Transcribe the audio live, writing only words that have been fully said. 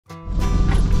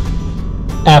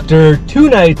After 2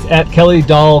 nights at Kelly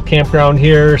Dahl Campground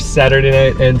here, Saturday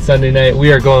night and Sunday night,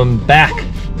 we are going back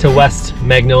to West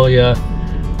Magnolia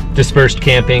Dispersed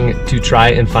Camping to try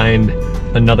and find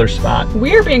another spot.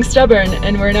 We're being stubborn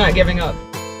and we're not giving up.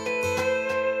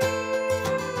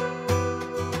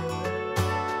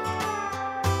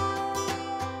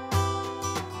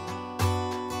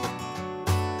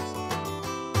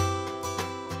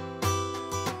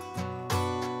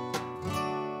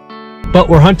 But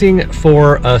we're hunting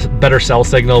for a better cell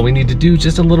signal. We need to do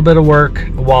just a little bit of work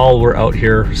while we're out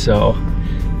here, so.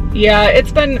 Yeah,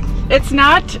 it's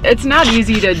not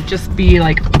easy to just be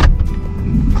like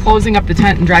closing up the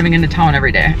tent and driving into town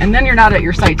every day. And then you're not at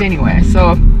your site anyway.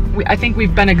 So I think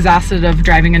we've been exhausted of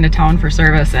driving into town for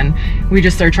service, and we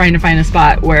just are trying to find a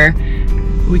spot where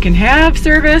we can have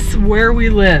service where we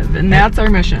live, and that's our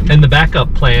mission. And the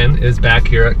backup plan is back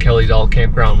here at Kelly Dahl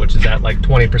Campground, which is at like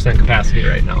 20% capacity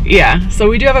right now. Yeah, so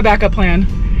we do have a backup plan.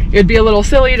 It'd be a little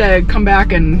silly to come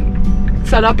back and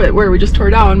set up at where we just tore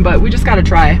down, but we just gotta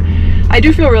try. I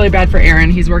do feel really bad for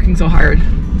Aaron. He's working so hard.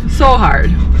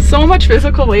 So much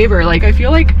physical labor. Like, I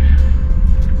feel like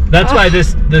that's why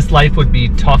this life would be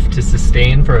tough to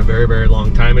sustain for a very, very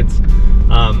long time. It's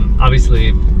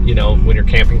obviously, you know, when you're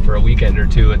camping for a weekend or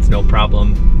two, it's no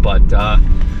problem. But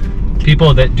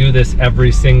people that do this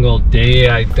every single day,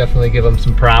 I definitely give them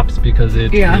some props, because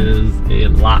it is a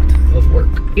lot of work.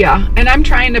 Yeah, and I'm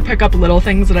trying to pick up little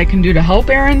things that I can do to help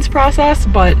Aaron's process,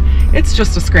 but it's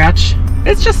just a scratch.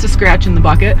 It's just a scratch in the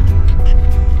bucket.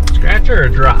 Scratch or a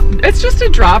drop? It's just a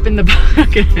drop in the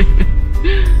bucket.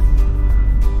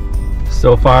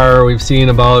 So far, we've seen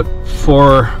about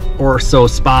 4 or so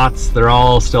spots. They're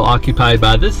all still occupied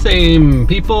by the same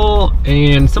people,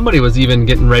 and somebody was even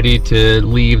getting ready to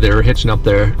leave. They were hitching up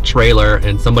their trailer,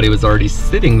 and somebody was already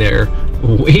sitting there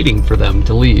waiting for them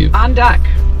to leave. On deck.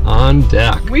 On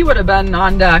deck. We would have been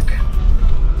on deck.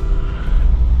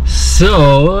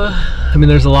 So, I mean,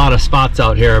 there's a lot of spots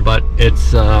out here, but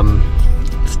it's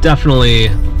definitely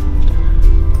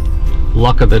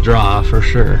luck of the draw for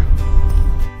sure.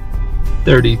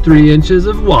 33 inches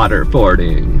of water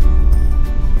fording.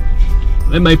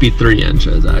 It might be 3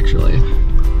 inches, actually.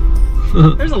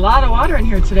 There's a lot of water in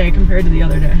here today compared to the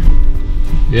other day.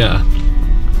 Yeah.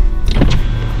 I've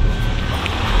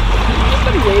just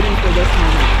been waiting for this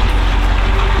moment.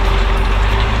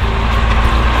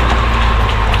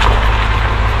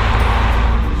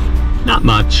 Not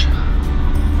much.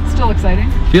 Still exciting.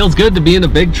 Feels good to be in a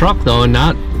big truck, though, and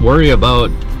not worry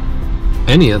about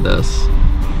any of this.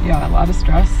 Yeah, a lot of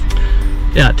stress.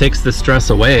 Yeah, it takes the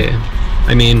stress away.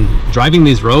 I mean, driving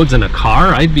these roads in a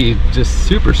car, I'd be just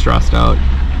super stressed out.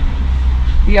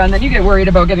 Yeah, and then you get worried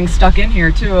about getting stuck in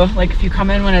here too. Like if you come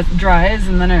in when it dries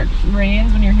and then it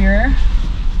rains when you're here.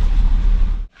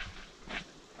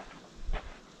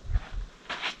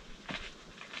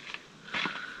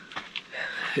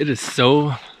 It is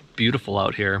so beautiful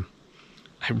out here.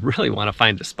 I really want to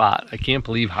find a spot. I can't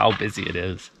believe how busy it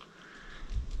is.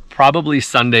 Probably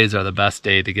Sundays are the best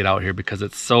day to get out here because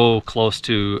it's so close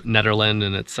to Nederland,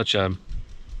 and it's such a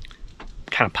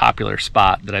kind of popular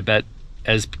spot that I bet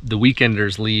as the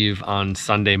weekenders leave on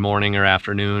Sunday morning or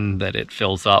afternoon that it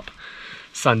fills up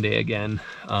Sunday again.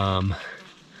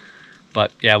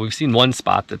 But yeah, we've seen one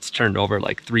spot that's turned over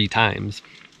like 3 times.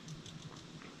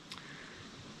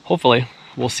 Hopefully,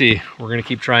 we'll see. We're gonna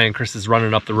keep trying. Chris is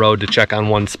running up the road to check on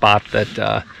one spot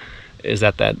that is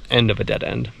at that end of a dead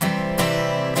end.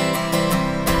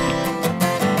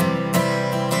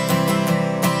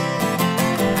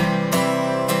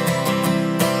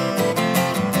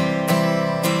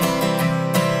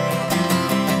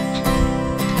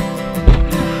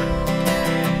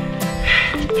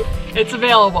 It's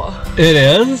available. It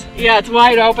is? Yeah, it's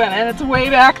wide open and it's way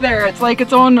back there. It's like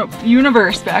its own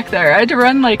universe back there. I had to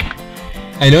run like...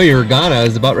 I know you were gone. I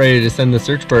was about ready to send the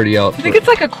search party out. I think it's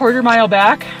like a 1/4 mile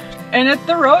back. And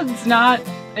the road's not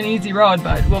an easy road,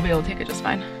 but we'll be able to take it just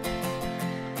fine.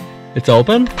 It's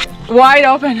open? Wide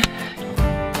open.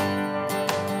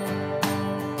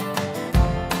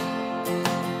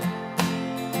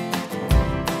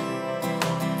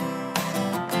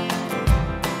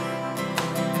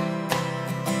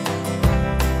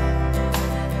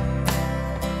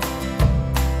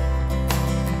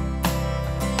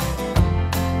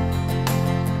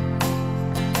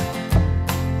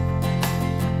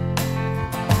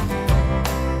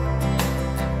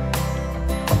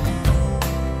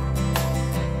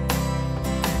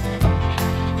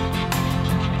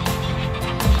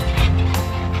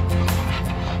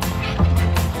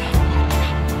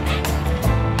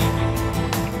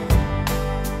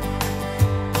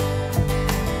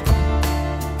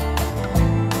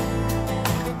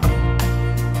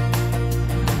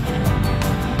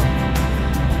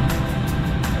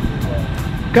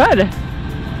 Good.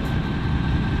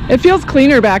 It feels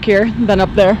cleaner back here than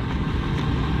up there.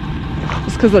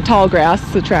 Just because the tall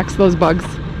grass attracts those bugs.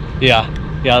 Yeah,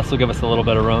 this will give us a little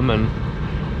bit of room, and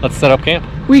let's set up camp.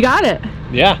 We got it.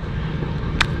 Yeah.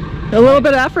 A little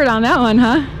bit of effort on that one,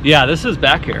 huh? Yeah, this is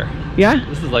back here. Yeah.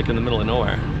 This is like in the middle of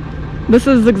nowhere. This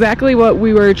is exactly what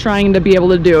we were trying to be able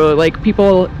to do. Like,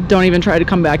 people don't even try to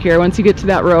come back here. Once you get to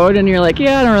that road and you're like,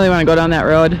 yeah, I don't really want to go down that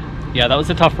road. Yeah, that was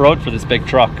a tough road for this big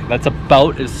truck. That's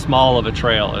about as small of a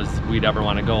trail as we'd ever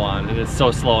want to go on. And it's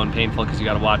so slow and painful because you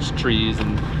got to watch trees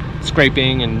and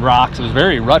scraping and rocks. It was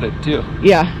very rutted too.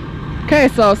 Yeah. Okay,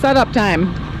 so setup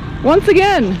time. Once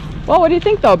again. Well, what do you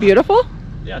think though? Beautiful?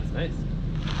 Yeah, it's nice.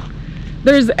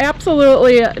 There's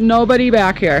absolutely nobody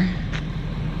back here.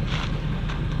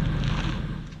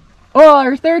 Oh,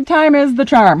 our third time is the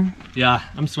charm. Yeah,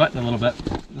 I'm sweating a little bit.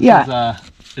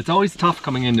 It's always tough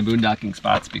coming into boondocking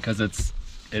spots because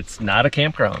it's not a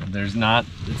campground. It's not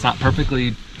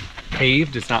perfectly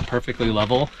paved, it's not perfectly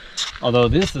level. Although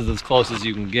this is as close as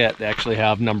you can get. They actually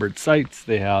have numbered sites.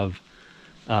 They have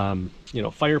you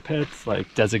know, fire pits,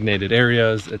 like designated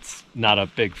areas. It's not a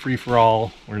big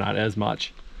free-for-all, or not as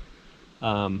much.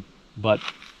 But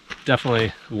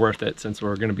definitely worth it since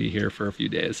we're going to be here for a few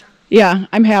days. Yeah,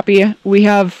 I'm happy. We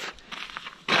have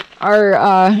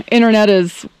our internet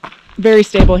is very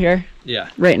stable here. Yeah.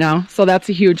 Right now, so that's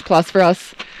a huge plus for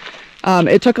us.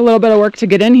 It took a little bit of work to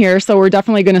get in here, so we're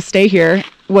definitely going to stay here.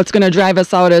 What's going to drive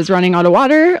us out is running out of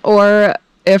water, or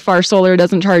if our solar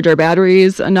doesn't charge our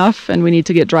batteries enough and we need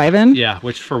to get driving. Yeah,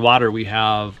 which for water we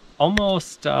have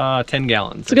almost 10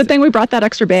 gallons. It's a good thing we brought that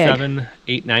extra bag. 7,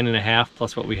 8, 9.5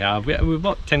 plus what we have. We have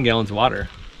about 10 gallons of water.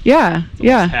 Yeah,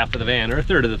 yeah. Half of the van, or a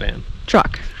third of the van.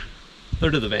 Truck.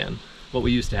 Third of the van. What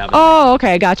we used to have. Oh,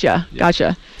 okay, gotcha, yeah.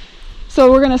 Gotcha.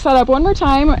 So we're gonna set up one more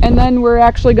time, and then we're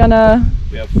actually gonna.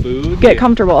 We have food. Get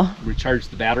comfortable. Recharge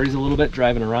the batteries a little bit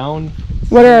driving around.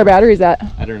 What are our batteries at?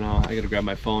 I don't know. I gotta grab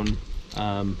my phone.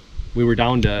 We were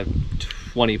down to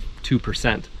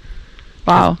 22%.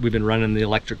 Wow. We've been running the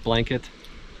electric blanket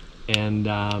and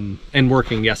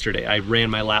working yesterday. I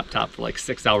ran my laptop for like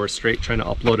 6 hours straight trying to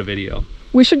upload a video.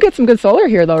 We should get some good solar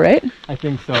here though, right? I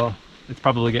think so. It's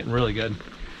probably getting really good.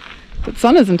 The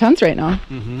sun is intense right now.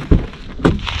 Mm-hmm.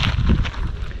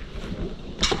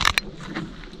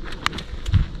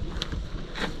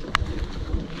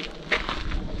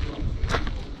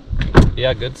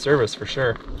 Yeah, good service for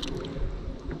sure.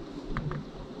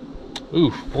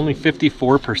 Ooh, only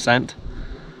 54%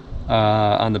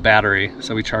 on the battery.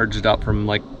 So we charged it up from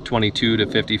like 22 to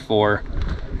 54.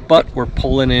 But we're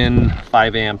pulling in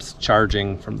 5 amps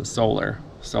charging from the solar.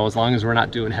 So as long as we're not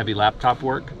doing heavy laptop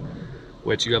work,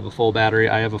 which you have a full battery,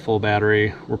 I have a full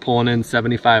battery, we're pulling in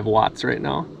 75 watts right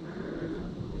now.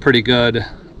 Pretty good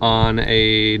on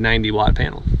a 90 watt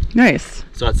panel. Nice.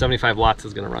 So at 75 watts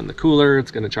is going to run the cooler,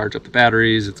 it's going to charge up the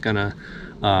batteries, it's going to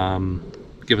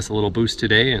give us a little boost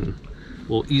today, and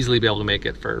we'll easily be able to make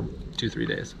it for 2-3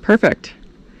 days. Perfect.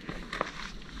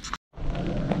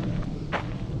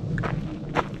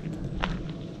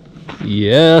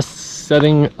 Yes,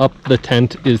 setting up the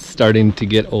tent is starting to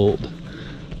get old.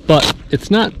 But it's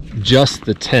not just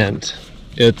the tent,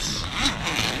 it's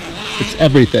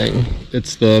everything.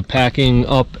 It's the packing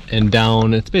up and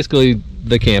down, it's basically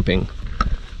the camping.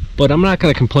 But I'm not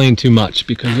going to complain too much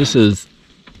because this is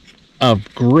a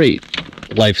great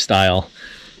lifestyle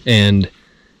and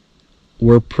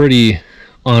we're pretty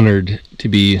honored to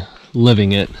be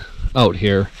living it out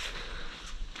here,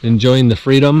 enjoying the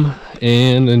freedom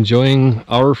and enjoying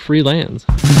our free lands.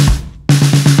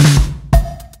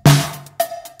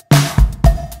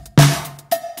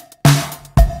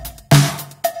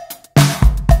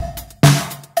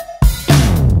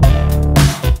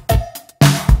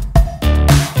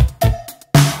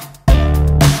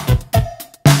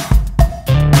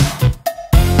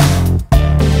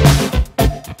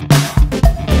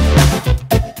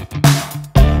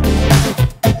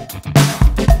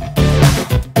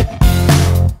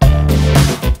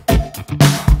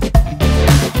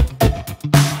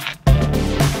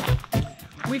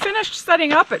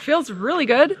 Setting up, it feels really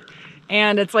good,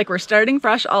 and it's like we're starting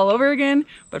fresh all over again.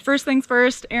 But first things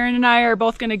first, Erin and I are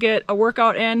both going to get a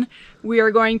workout in. We are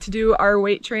going to do our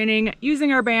weight training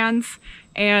using our bands,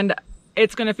 and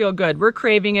it's going to feel good. We're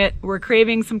craving it. We're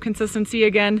craving some consistency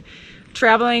again.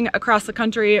 Traveling across the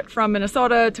country from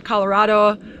Minnesota to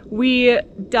Colorado, we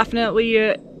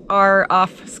definitely are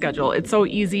off schedule. It's so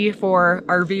easy for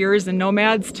RVers and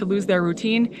nomads to lose their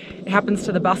routine. It happens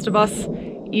to the best of us,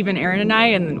 even Erin and I,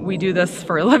 and we do this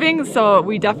for a living, so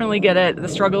we definitely get it. The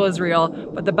struggle is real,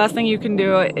 but the best thing you can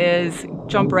do is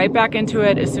jump right back into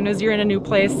it as soon as you're in a new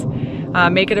place.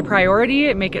 make it a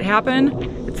priority, make it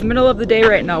happen. It's the middle of the day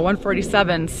right now,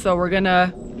 1:47, so we're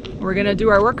gonna do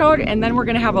our workout, and then we're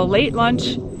gonna have a late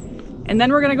lunch, and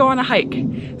then we're gonna go on a hike.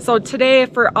 So today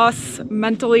for us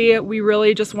mentally, we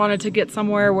really just wanted to get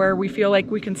somewhere where we feel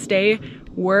like we can stay,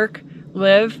 work,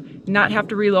 live, not have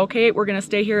to relocate. We're gonna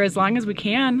stay here as long as we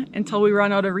can until we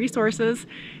run out of resources.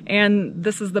 And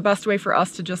this is the best way for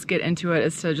us to just get into it,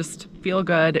 is to just feel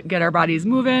good, get our bodies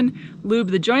moving, lube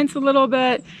the joints a little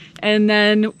bit, and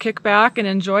then kick back and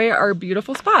enjoy our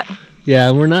beautiful spot.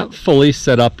 Yeah, we're not fully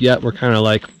set up yet. We're kind of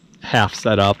like half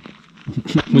set up.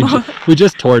 we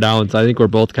just tore down, so I think we're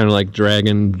both kind of like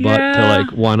dragging butt to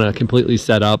like want to completely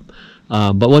set up.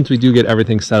 But once we do get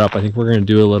everything set up, I think we're going to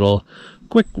do a little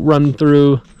quick run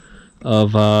through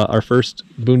of our first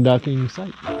boondocking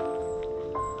site.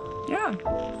 Yeah.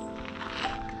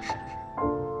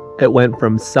 It went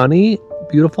from sunny,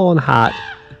 beautiful and hot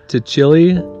to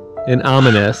chilly and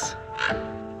ominous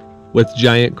with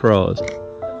giant crows.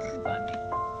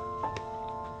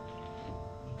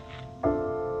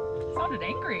 Sounded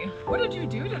angry. What did you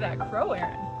do to that crow,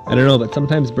 Aaron? I don't know, but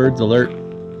sometimes birds alert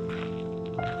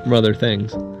from other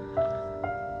things.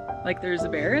 Like there's a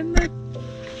bear in there?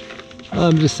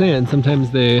 I'm just saying,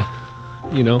 sometimes they,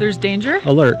 you know. There's danger?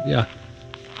 Alert, yeah.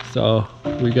 So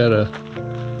we gotta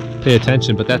pay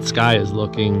attention, but that sky is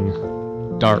looking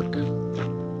dark.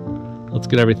 Let's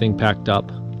get everything packed up.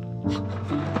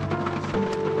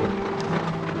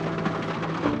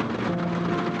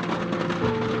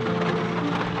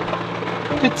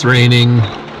 It's raining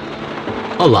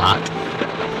a lot.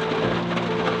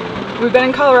 We've been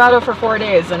in Colorado for 4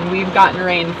 days and we've gotten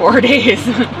rain 4 days.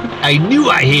 I knew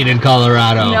I hated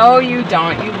Colorado. No, you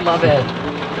don't. You love it.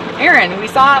 Aaron, we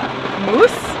saw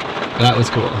moose. That was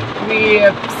cool.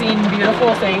 We've seen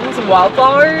beautiful things,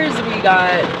 wildflowers. We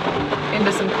got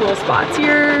into some cool spots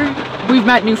here. We've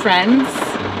met new friends.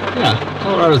 Yeah,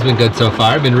 Colorado's been good so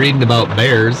far. I've been reading about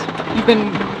bears.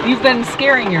 You've been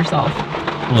scaring yourself.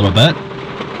 A little bit.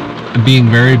 I'm being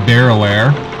very bear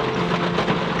aware.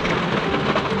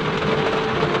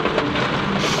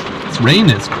 This rain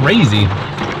is crazy.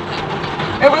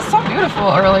 It was so beautiful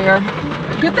earlier.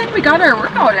 Good thing we got our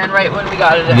workout in right when we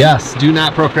got it in. Yes, do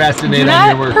not procrastinate on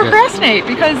your workout. Do not procrastinate,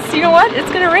 because you know what?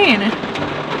 It's gonna rain.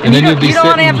 And then you don't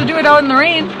want to have to do it out in the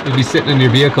rain. You'll be sitting in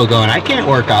your vehicle going, I can't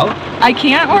work out. I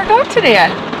can't work out today.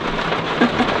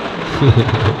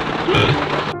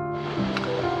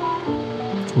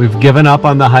 We've given up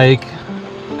on the hike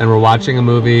and we're watching a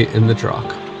movie in the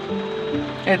truck.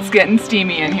 It's getting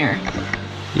steamy in here.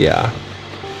 Yeah.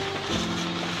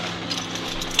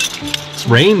 This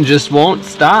rain just won't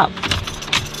stop.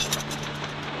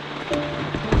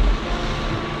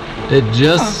 It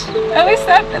just At least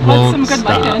that lets some good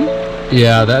light in.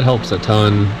 Yeah, that helps a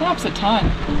ton. That helps a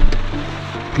ton.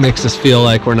 Makes us feel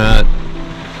like we're not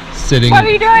sitting. What are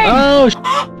you doing? Oh,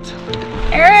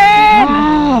 Aaron!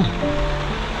 Oh.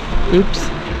 Oops.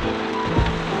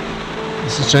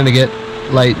 This is trying to get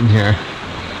light in here.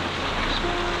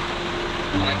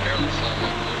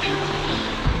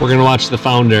 We're gonna watch The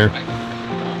Founder.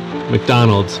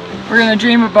 McDonald's. We're gonna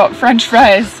dream about French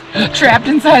fries trapped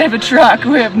inside of a truck.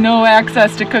 We have no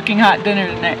access to cooking hot dinner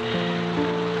tonight.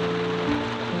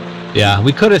 Yeah,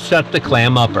 we could have set the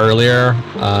clam up earlier.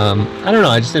 I don't know,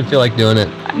 I just didn't feel like doing it.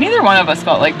 Neither one of us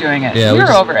felt like doing it. Yeah, we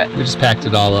were over it. We just packed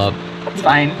it all up. That's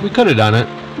fine. We could have done it.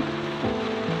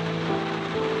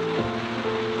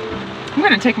 I'm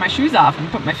gonna take my shoes off and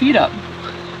put my feet up.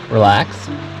 Relax.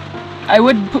 I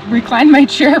would recline my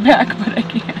chair back, but I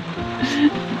can't.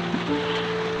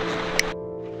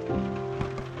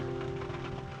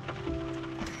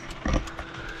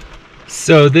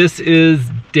 So this is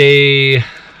day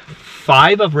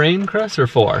 5 of rain, Chris, or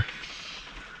 4?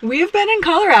 We've been in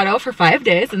Colorado for 5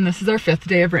 days, and this is our 5th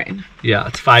day of rain. Yeah,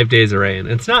 it's 5 days of rain.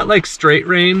 It's not like straight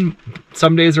rain.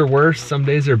 Some days are worse, some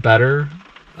days are better.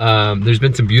 There's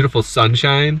been some beautiful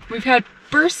sunshine. We've had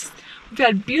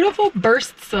beautiful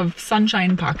bursts of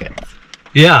sunshine pockets.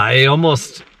 Yeah, I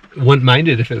almost wouldn't mind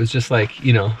it if it was just like,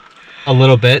 you know, a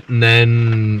little bit and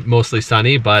then mostly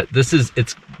sunny, but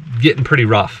it's getting pretty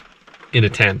rough in a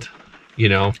tent, you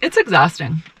know. It's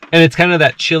exhausting. And it's kind of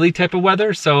that chilly type of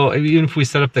weather, so even if we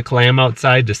set up the clam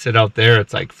outside to sit out there,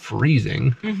 it's like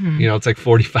freezing. Mm-hmm. You know, it's like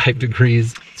 45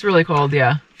 degrees. It's really cold,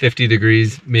 yeah. 50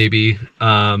 degrees maybe.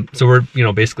 So we're, you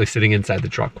know, basically sitting inside the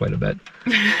truck quite a bit.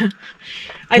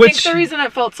 I think the reason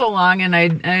it felt so long, and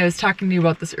I was talking to you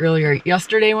about this earlier,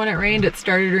 yesterday when it rained, it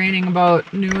started raining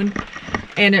about noon,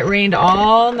 and it rained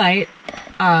all night.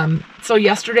 So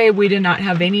yesterday we did not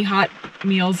have any hot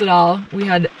meals at all. We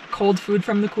had cold food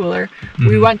from the cooler. Mm-hmm.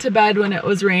 We went to bed when it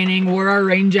was raining, wore our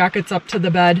rain jackets up to the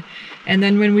bed, And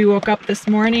then when we woke up this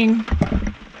morning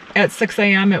at 6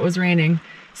 a.m. it was raining.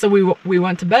 So we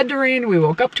went to bed to rain, we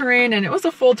woke up to rain, and it was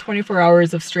a full 24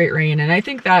 hours of straight rain. And I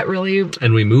think that really...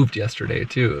 And we moved yesterday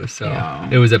too, so yeah.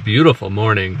 It was a beautiful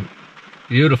morning.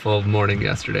 Beautiful morning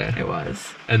yesterday. It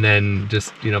was. And then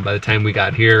just, you know, by the time we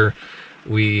got here,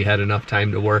 we had enough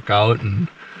time to work out and...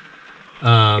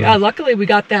 yeah, luckily we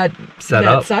got that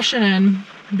session in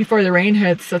before the rain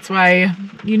hits. That's why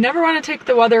you never want to take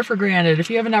the weather for granted. If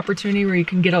you have an opportunity where you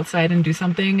can get outside and do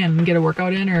something and get a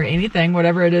workout in or anything,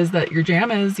 whatever it is that your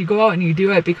jam is, you go out and you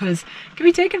do it because it can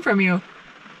be taken from you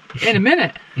in a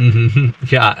minute.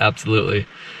 Yeah, absolutely.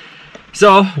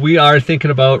 So we are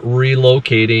thinking about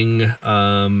relocating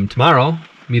tomorrow,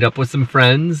 meet up with some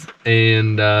friends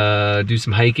and do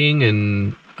some hiking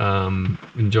and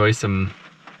enjoy some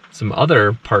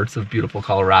other parts of beautiful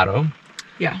Colorado.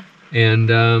 Yeah.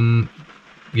 And,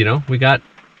 you know, we got,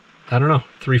 I don't know,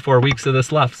 3-4 weeks of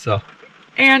this left, so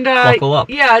and buckle up.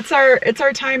 Yeah, it's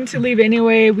our time to leave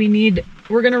anyway.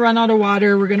 We're going to run out of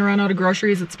water. We're going to run out of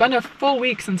groceries. It's been a full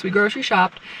week since we grocery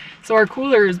shopped, so our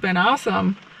cooler has been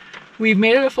awesome. We've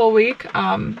made it a full week.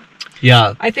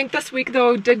 Yeah. I think this week,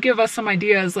 though, did give us some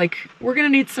ideas. Like, we're going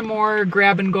to need some more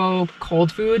grab-and-go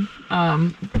cold food,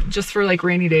 just for, like,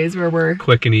 rainy days where we're...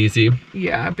 Quick and easy.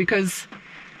 Yeah, because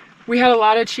we had a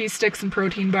lot of cheese sticks and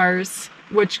protein bars,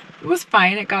 which was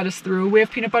fine. It got us through. We have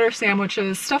peanut butter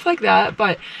sandwiches, stuff like that.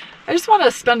 But I just want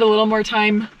to spend a little more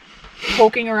time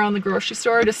poking around the grocery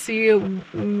store to see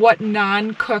what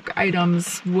non-cook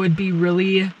items would be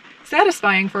really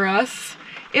satisfying for us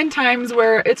in times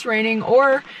where it's raining,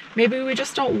 or maybe we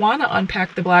just don't want to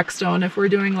unpack the Blackstone if we're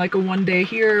doing like a one day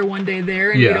here, one day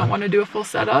there, and we don't want to do a full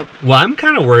setup. Well, I'm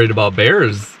kind of worried about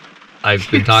bears. I've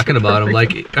been talking about them.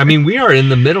 Like, I mean, we are in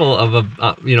the middle of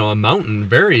a mountain,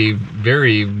 very,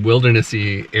 very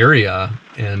wildernessy area,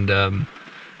 and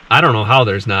I don't know how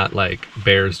there's not like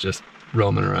bears just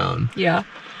roaming around. Yeah.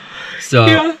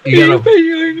 So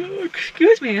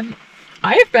excuse me.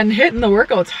 I have been hitting the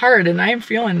workouts hard, and I am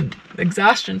feeling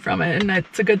exhaustion from it, and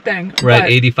that's a good thing. We're at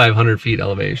 8,500 feet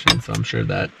elevation, so I'm sure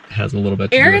that has a little bit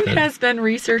to do with it. Aaron has been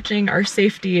researching our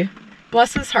safety.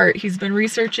 Bless his heart, he's been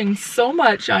researching so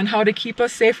much on how to keep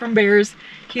us safe from bears.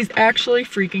 He's actually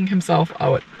freaking himself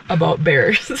out about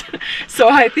bears. So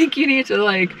I think you need to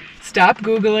like stop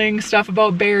Googling stuff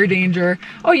about bear danger.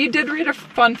 Oh, you did read a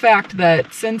fun fact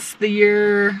that since the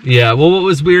year... Yeah, well, what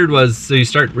was weird was, so you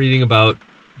start reading about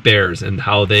bears and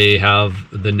how they have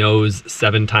the nose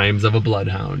 7 times of a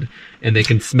bloodhound, and they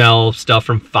can smell stuff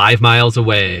from 5 miles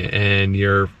away, and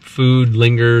your food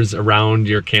lingers around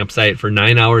your campsite for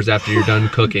 9 hours after you're done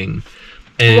cooking.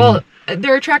 And well,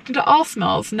 they're attracted to all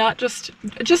smells, not just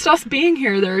us being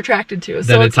here. They're attracted to. Then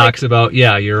so it talks about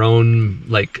your own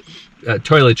like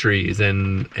toiletries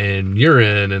and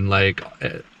urine and like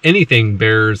anything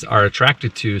bears are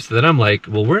attracted to. So then I'm like,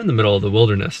 well, we're in the middle of the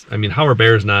wilderness. I mean, how are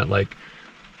bears not like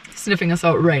sniffing us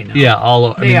out right now?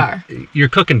 Yeah, they are. You're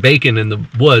cooking bacon in the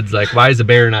woods. Like, why is a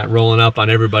bear not rolling up on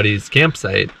everybody's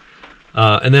campsite?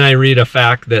 And then I read a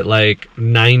fact that like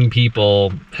 9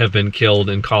 people have been killed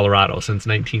in Colorado since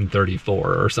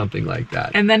 1934 or something like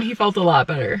that. And then he felt a lot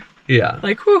better. Yeah.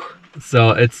 Like, whew.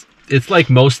 So it's like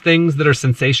most things that are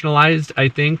sensationalized, I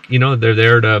think. You know, they're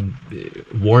there to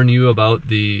warn you about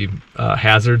the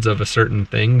hazards of a certain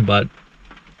thing, but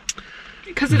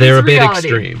they're a bit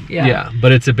extreme. Yeah,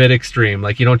 but it's a bit extreme.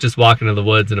 Like, you don't just walk into the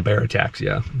woods and a bear attacks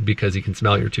you because he can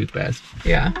smell your toothpaste.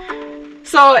 Yeah.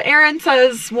 So Aaron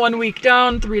says 1 week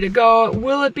down, 3 to go.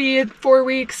 Will it be 4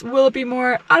 weeks? Will it be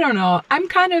more? I don't know. I'm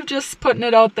kind of just putting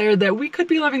it out there that we could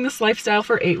be living this lifestyle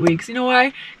for 8 weeks. You know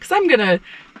why? Because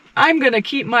I'm gonna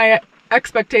keep my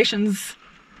expectations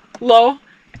low,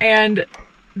 and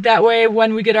that way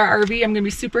when we get our RV, I'm gonna be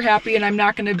super happy, and I'm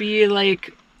not gonna be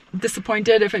like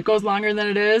disappointed if it goes longer than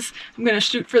it is. I'm gonna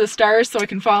shoot for the stars so I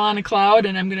can fall on a cloud,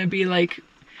 and I'm gonna be like,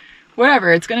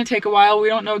 whatever, it's gonna take a while. We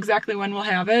don't know exactly when we'll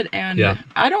have it, and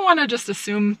I don't want to just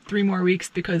assume 3 more weeks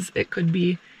because it could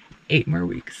be 8 more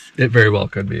weeks. It very well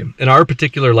could be. And our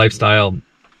particular lifestyle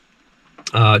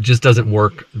just doesn't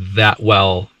work that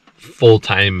well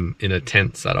full-time in a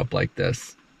tent setup like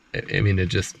this. I mean,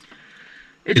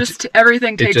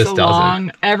 everything takes so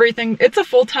long. Everything, it's a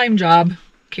full-time job,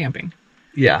 camping.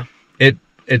 Yeah,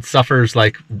 it suffers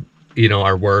like, you know,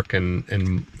 our work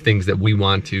and things that we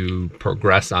want to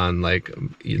progress on. Like,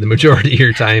 the majority of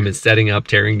your time is setting up,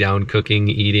 tearing down, cooking,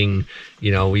 eating.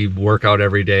 You know, we work out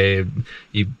every day.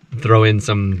 You throw in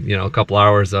some, you know, a couple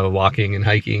hours of walking and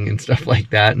hiking and stuff like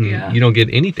that, and you don't get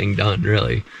anything done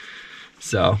really.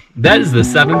 So that is the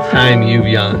 7th time you've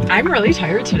yawned. I'm really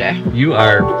tired today. You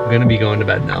are going to be going to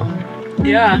bed now.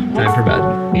 Yeah. Time for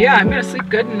bed. Yeah, I'm gonna sleep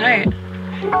good tonight.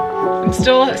 I'm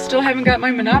still haven't got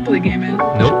my Monopoly game in.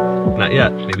 Nope, not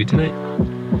yet. Maybe tonight.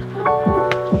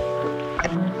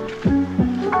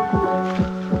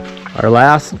 Our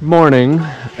last morning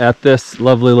at this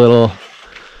lovely little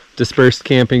dispersed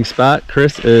camping spot.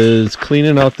 Chris is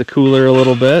cleaning out the cooler a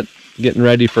little bit, getting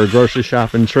ready for a grocery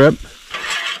shopping trip.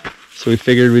 So we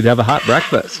figured we'd have a hot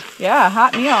breakfast. Yeah,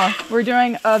 hot meal. We're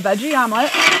doing a veggie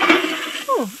omelet.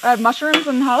 Ooh, I have mushrooms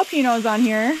and jalapenos on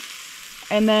here.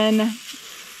 And then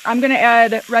I'm gonna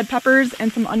add red peppers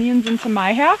and some onions into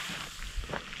my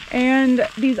half. And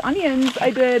these onions,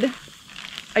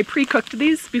 I pre-cooked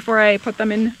these before I put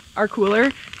them in our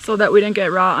cooler so that we didn't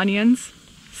get raw onions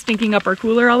stinking up our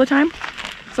cooler all the time.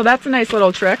 So that's a nice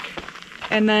little trick.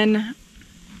 And then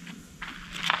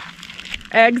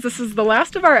eggs. This is the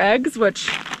last of our eggs, which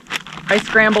I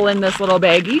scramble in this little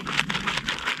baggie.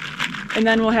 And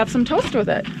then we'll have some toast with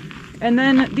it. And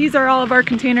then these are all of our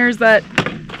containers that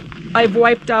I've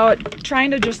wiped out,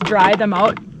 trying to just dry them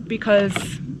out, because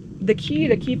the key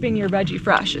to keeping your veggie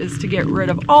fresh is to get rid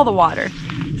of all the water.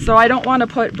 So I don't want to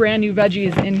put brand new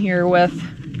veggies in here with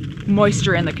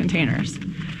moisture in the containers.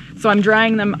 So I'm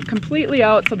drying them completely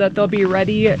out so that they'll be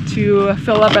ready to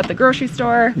fill up at the grocery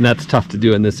store. And that's tough to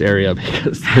do in this area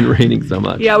because it's been raining so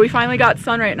much. Yeah, we finally got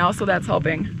sun right now, so that's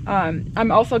helping.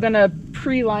 I'm also gonna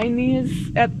pre-line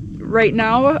these right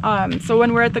now. So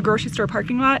when we're at the grocery store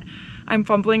parking lot, I'm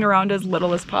fumbling around as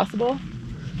little as possible.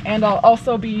 And I'll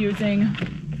also be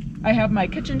I have my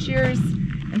kitchen shears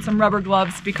and some rubber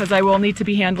gloves because I will need to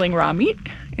be handling raw meat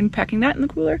and packing that in the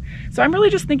cooler. So I'm really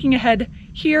just thinking ahead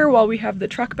here while we have the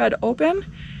truck bed open,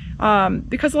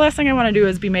 because the last thing I want to do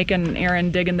is be making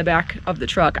Aaron dig in the back of the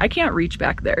truck. I can't reach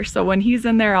back there. So when he's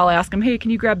in there, I'll ask him, hey,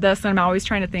 can you grab this? And I'm always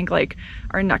trying to think like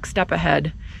our next step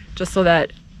ahead, just so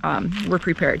that we're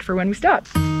prepared for when we stop.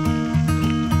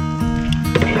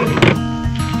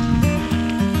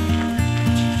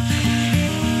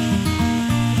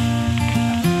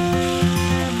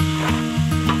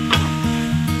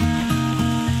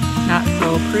 Not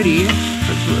so pretty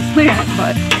to the plant,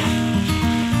 but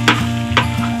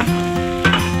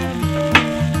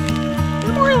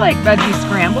they're more like veggie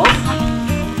scrambles.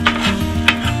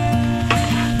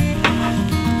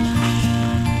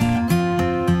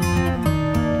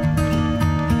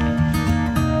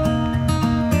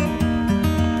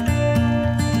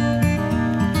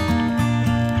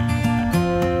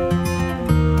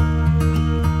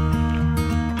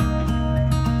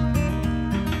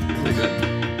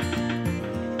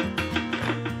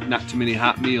 Not too many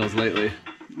hot meals lately.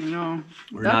 I know.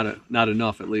 Or not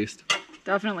enough, at least.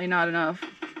 Definitely not enough.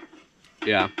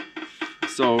 Yeah.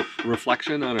 So,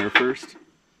 reflection on our first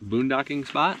boondocking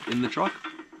spot in the truck.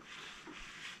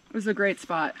 It was a great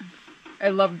spot. I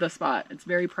loved the spot. It's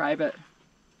very private.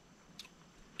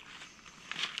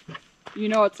 You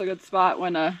know it's a good spot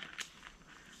when a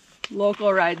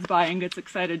local rides by and gets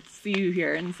excited to see you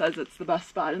here and says it's the best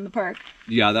spot in the park.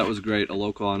 Yeah, that was great. A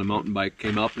local on a mountain bike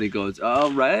came up and he goes,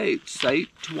 all right, site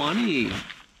 20.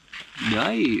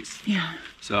 Nice. Yeah.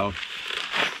 So,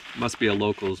 must be a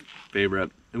local's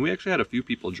favorite. And we actually had a few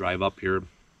people drive up here.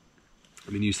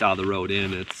 I mean, you saw the road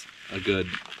in. It's a good,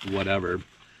 whatever,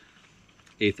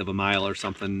 eighth of a mile or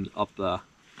something up a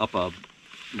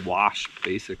wash,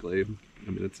 basically. I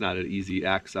mean, it's not an easy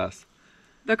access.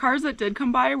 The cars that did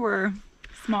come by were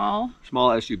small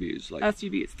SUVs, like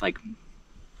SUVs, like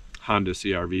Honda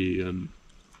CR-V and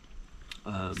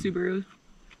Subaru.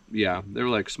 Yeah, they were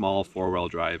like small four-wheel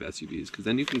drive SUVs, because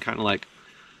then you can kind of like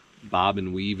bob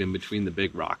and weave in between the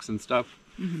big rocks and stuff.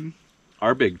 Mm-hmm.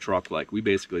 Our big truck, like, we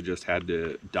basically just had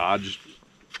to dodge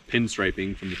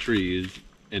pinstriping from the trees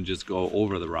and just go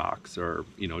over the rocks, or,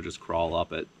 you know, just crawl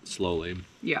up it slowly.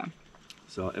 Yeah.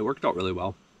 So it worked out really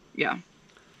well. Yeah.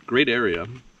 Great area,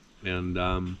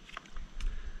 and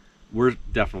we're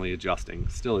definitely adjusting,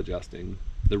 still adjusting.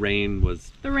 The rain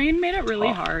made it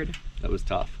really hard. That was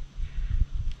tough.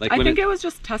 Like, I think it was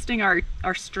just testing our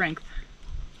strength.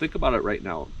 Think about it right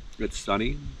now. It's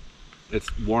sunny.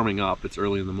 It's warming up. It's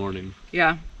early in the morning.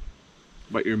 Yeah.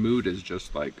 But your mood is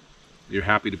just like, you're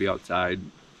happy to be outside.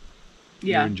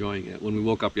 Yeah. You're enjoying it. When we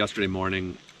woke up yesterday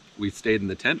morning, we stayed in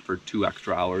the tent for 2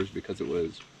 extra hours because it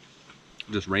was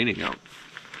just raining out.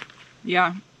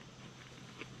 Yeah.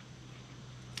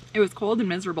 It was cold and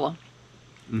miserable.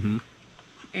 Mm-hmm.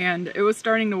 And it was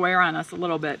starting to wear on us a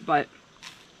little bit, but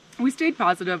we stayed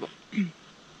positive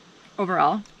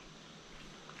overall.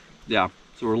 Yeah,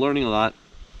 so we're learning a lot.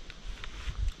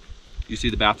 You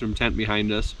see the bathroom tent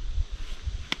behind us.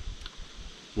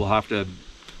 We'll have to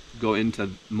go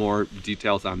into more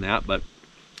details on that, but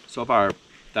so far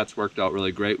that's worked out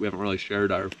really great. We haven't really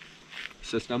shared our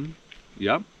system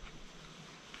yet,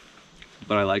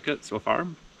 but I like it so far.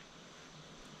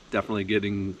 Definitely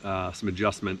getting some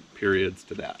adjustment periods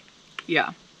to that.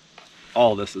 Yeah.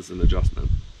 All this is an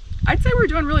adjustment. I'd say we're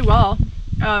doing really well.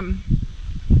 Our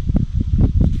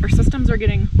systems are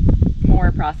getting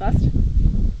more processed.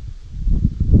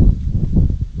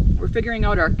 We're figuring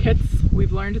out our kits.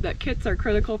 We've learned that kits are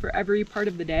critical for every part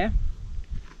of the day.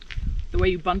 The way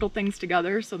you bundle things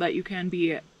together so that you can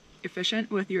be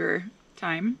efficient with your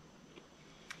time.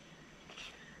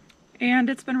 And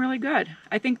it's been really good.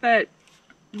 I think that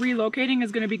relocating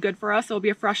is going to be good for us. It'll be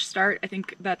a fresh start. I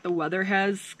think that the weather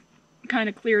has kind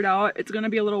of cleared out. It's going to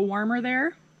be a little warmer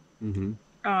there.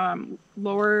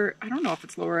 Lower, I don't know if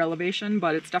it's lower elevation,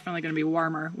 but it's definitely going to be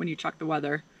warmer when you check the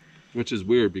weather. Which is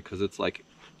weird because it's like,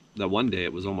 that one day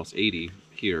it was almost 80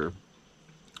 here,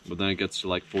 but then it gets to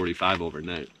like 45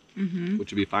 overnight,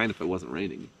 which would be fine if it wasn't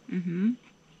raining.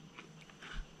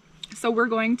 So we're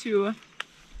going to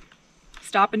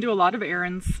stop and do a lot of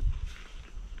errands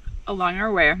along our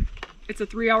way. It's a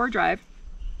 3-hour drive.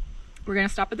 We're going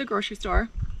to stop at the grocery store.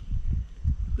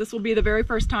 This will be the very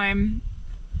first time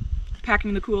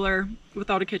packing the cooler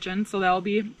without a kitchen, so that'll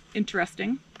be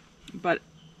interesting, but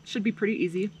should be pretty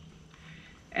easy.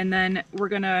 And then we're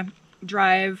going to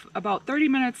drive about 30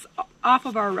 minutes off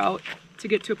of our route to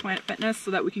get to a Planet Fitness so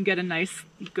that we can get a nice,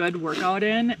 good workout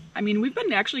in. I mean, we've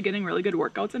been actually getting really good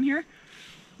workouts in here,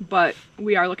 but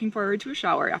we are looking forward to a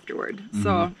shower afterward.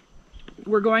 So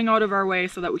we're going out of our way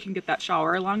so that we can get that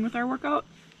shower along with our workout.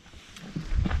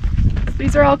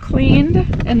 These are all cleaned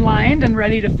and lined and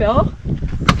ready to fill.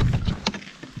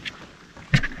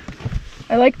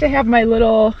 I like to have my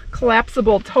little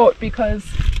collapsible tote because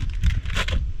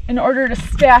in order to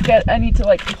stack it, I need to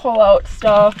like pull out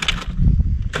stuff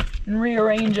and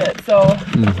rearrange it. So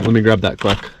let me grab that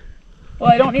quick.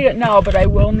 Well, I don't need it now, but I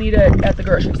will need it at the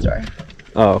grocery store.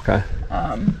 Oh, okay.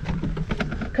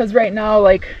 Because right now,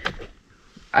 like,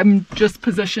 I'm just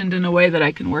positioned in a way that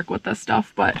I can work with this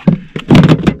stuff, but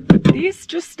these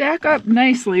just stack up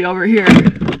nicely over here.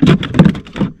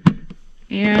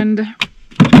 And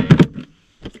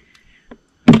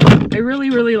I really,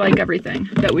 really like everything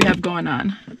that we have going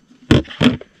on.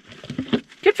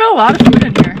 Could fit a lot of food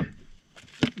in here.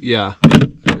 Yeah,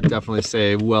 I'd definitely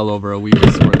say well over a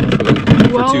week's worth of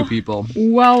food for 2 people.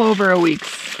 Well over a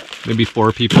week's. Maybe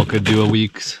 4 people could do a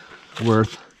week's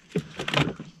worth.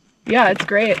 Yeah, it's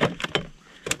great.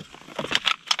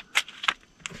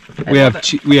 We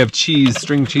have cheese,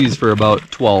 string cheese for about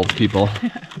 12 people.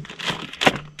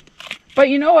 But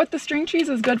you know what? The string cheese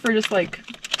is good for just like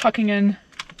tucking in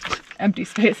empty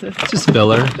spaces. It's just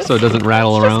filler, so it doesn't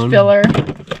rattle around. Just filler.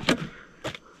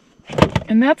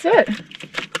 And that's it.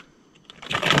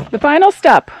 The final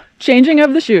step, changing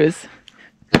of the shoes.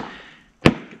 Get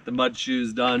the mud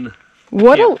shoes done.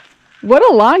 What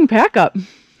a long pack up.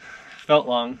 Felt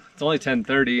long. It's only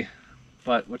 10:30,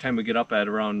 but what time we get up at?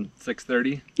 Around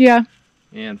 6:30? Yeah.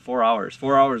 And 4 hours.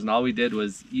 4 hours, and all we did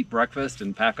was eat breakfast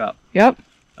and pack up. Yep.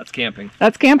 That's camping.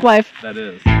 That's camp life. That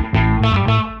is.